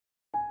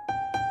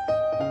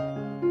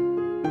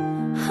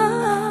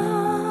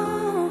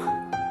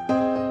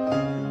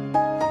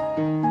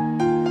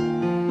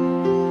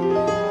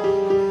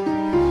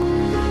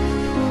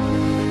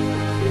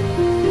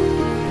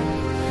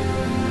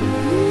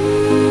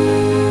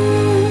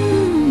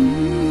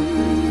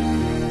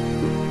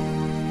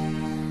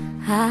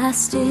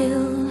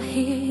still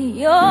hear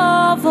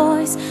your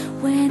voice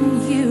when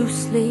you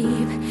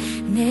sleep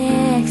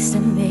next to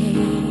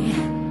me.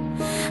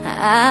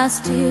 I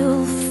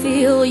still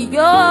feel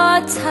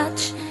your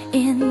touch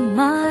in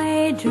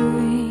my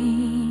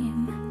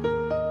dream.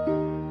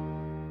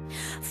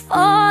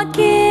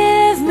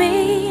 Forgive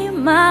me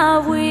my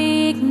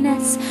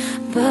weakness,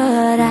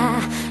 but I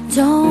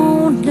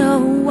don't know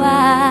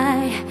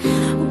why.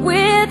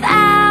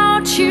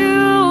 Without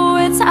you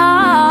it's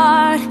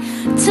hard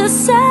to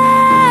survive.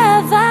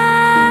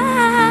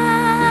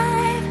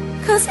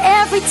 'Cause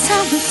every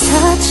time we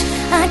touch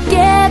I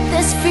get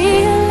this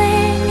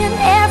feeling, and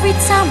every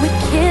time we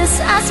kiss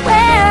I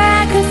swear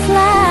I could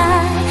fly.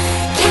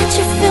 Can't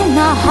you feel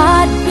my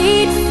heart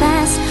beat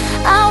fast?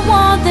 I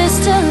want this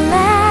to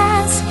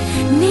last.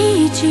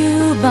 Need you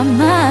by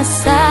my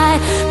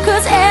side.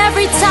 'Cause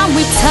every time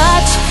we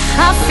touch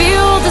I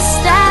feel the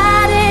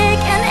static,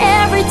 and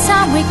every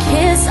time we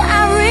kiss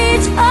I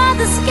reach for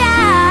the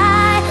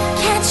sky.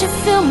 Can't you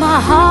feel my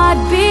heart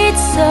beat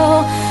so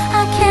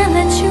I can't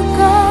let you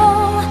go?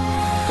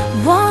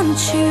 Want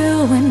you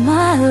in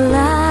my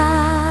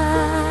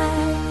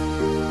life.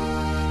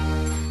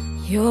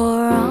 Your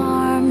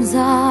arms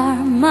are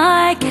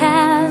my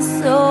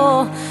castle,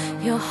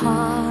 your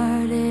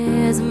heart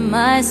is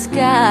my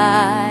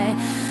sky.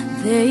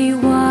 They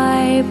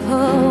wipe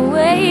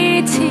away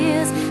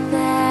tears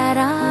that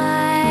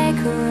I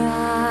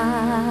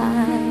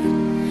cried.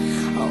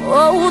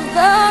 Oh,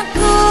 the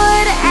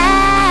good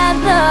and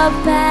the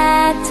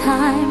bad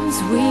times,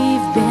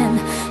 we've been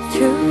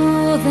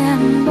through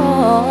them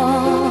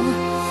all.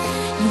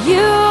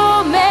 You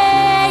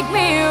make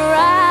me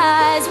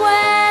rise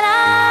when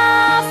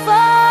I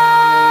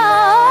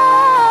fall.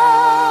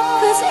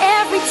 'Cause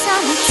every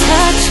time we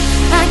touch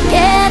I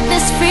get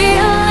this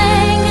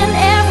feeling, and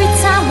every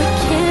time we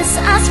kiss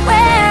I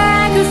swear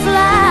I could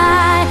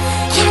fly.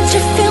 Can't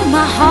you feel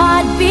my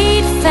heart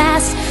beat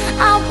fast?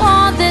 I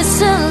want this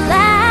to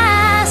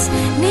last.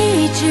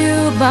 Need you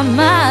by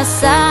my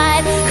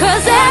side.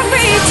 'Cause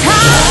every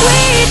time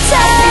we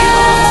touch,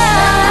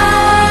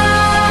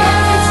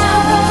 every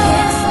time we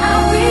kiss I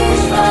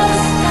reach for the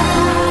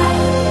sky.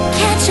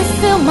 Can't you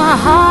feel my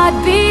heart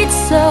beat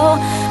so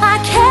I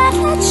can't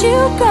let you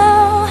go?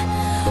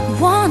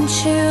 Want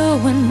you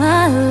in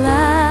my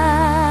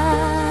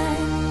life.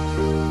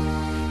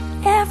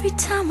 Every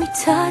time we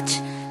touch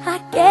I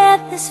get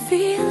this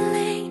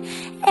feeling,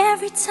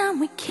 every time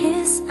we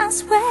kiss I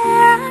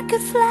swear I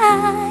could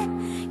fly.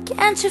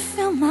 Can't you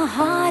feel my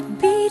heart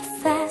beat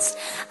fast?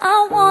 I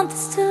want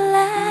this to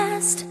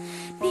last.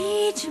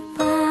 Need you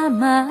by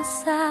my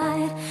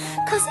side.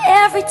 'Cause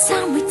every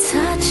time we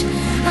touch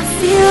I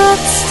feel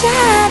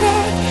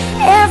ecstatic.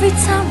 Every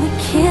time we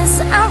kiss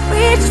I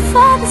reach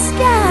for the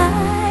sky.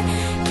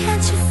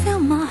 Can't you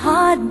feel my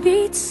heart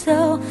beat so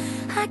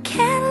I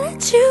can't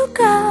let you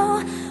go?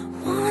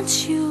 Want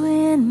you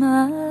in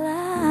my life.